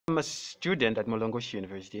I'm a student at Mulungushi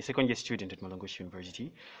University, a second year student at Mulungushi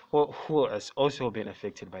University, who has also been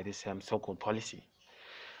affected by this so-called policy.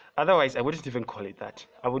 Otherwise, I wouldn't even call it that.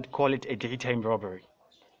 I would call it a daytime robbery.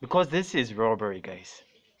 Because this is robbery, guys.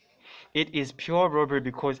 It is pure robbery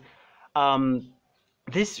because um,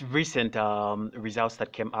 this recent results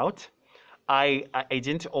that came out, I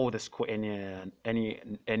didn't owe the school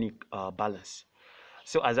any balance.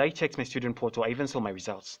 So as I checked my student portal, I even saw my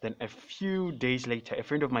results. Then a few days later, a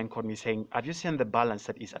friend of mine called me saying, "Have you seen the balance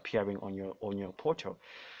that is appearing on your portal?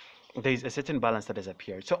 There is a certain balance that has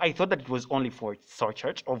appeared." So I thought that it was only for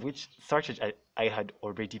surcharge, of which surcharge I had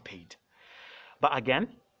already paid. But again,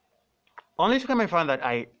 only to come and find that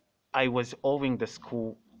I was owing the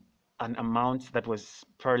school an amount that was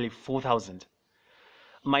probably 4,000.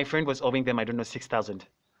 My friend was owing them, I don't know, 6,000.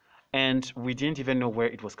 And we didn't even know where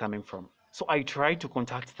it was coming from. So I tried to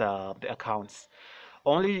contact the accounts.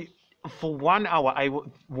 Only for 1 hour,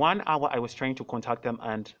 1 hour I was trying to contact them,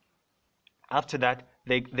 and after that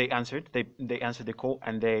they answered. They answered the call,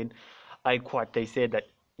 and then I quote, they said that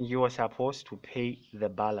you are supposed to pay the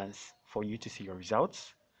balance for you to see your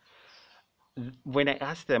results. When I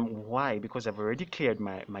asked them why, because I've already cleared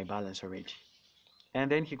my balance already. And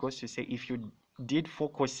then he goes to say, if you did 4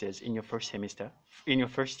 courses in your first semester, in your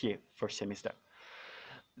first year, first semester,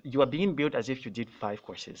 you are being billed as if you did 5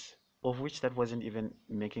 courses, of which that wasn't even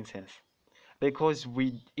making sense. Because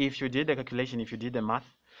if you did the calculation, if you did the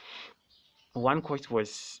math, one course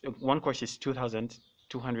is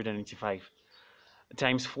 2,295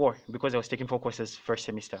 times 4, because I was taking 4 courses first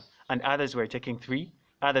semester, and others were taking 3,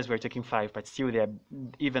 others were taking 5, but still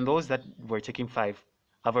even those that were taking 5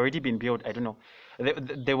 have already been billed. I don't know,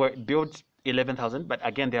 they were billed 11,000, but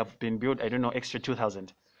again they have been billed, I don't know, extra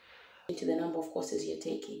 2,000. Into the number of courses you're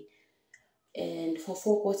taking. And for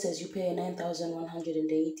 4 courses, you pay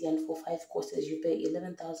 9,180, and for 5 courses, you pay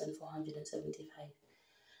 11,475.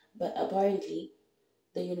 But apparently,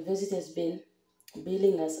 the university has been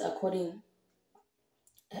billing us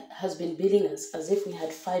as if we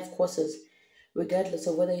had 5 courses, regardless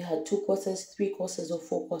of whether you had 2 courses, 3 courses, or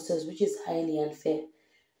 4 courses, which is highly unfair.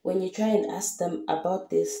 When you try and ask them about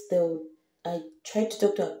this, I tried to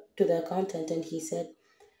talk to the accountant, and he said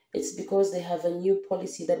it's because they have a new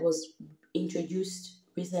policy that was introduced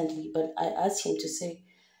recently. But I asked him to say,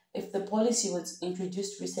 if the policy was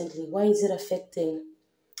introduced recently, why is it affecting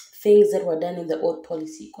things that were done in the old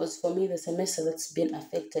policy? Because for me, the semester that's been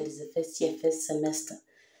affected is the first year, first semester,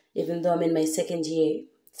 even though I'm in my second year,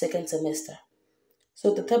 second semester.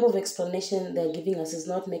 So the type of explanation they're giving us is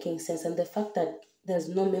not making sense. And the fact that there's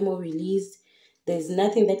no memo released, there's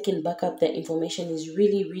nothing that can back up the information is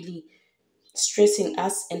really, really stressing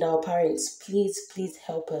us and our parents. Please, please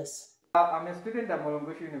help us. I'm a student at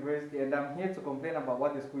Mulungushi University, and I'm here to complain about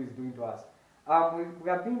what the school is doing to us. We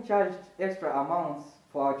are being charged extra amounts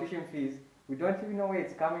for our tuition fees. We don't even know where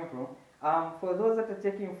it's coming from. For those that are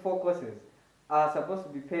taking 4 courses, are supposed to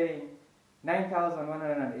be paying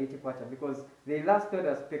 9,180 kwacha, because they last told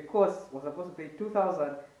us per course was supposed to pay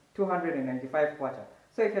 2,295 kwacha.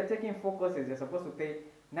 So if you're taking 4 courses, you're supposed to pay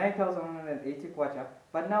 9,180 kwacha,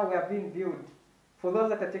 but now we are being billed. For those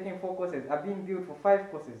that are taking 4 courses, are being billed for 5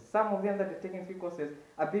 courses. Some of them that are taking 3 courses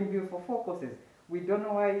are being billed for 4 courses. We don't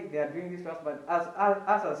know why they are doing this to us, but as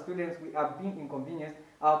students, we are being inconvenienced.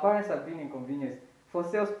 Our parents are being inconvenienced. For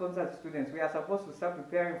self-sponsored students, we are supposed to start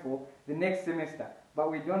preparing for the next semester, but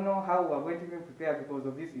we don't know how we are going to even prepare because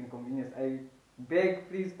of this inconvenience. I beg,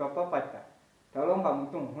 please, Papa Pata, Talomba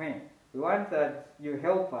Mutung, we want that you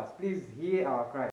help us. Please hear our cry.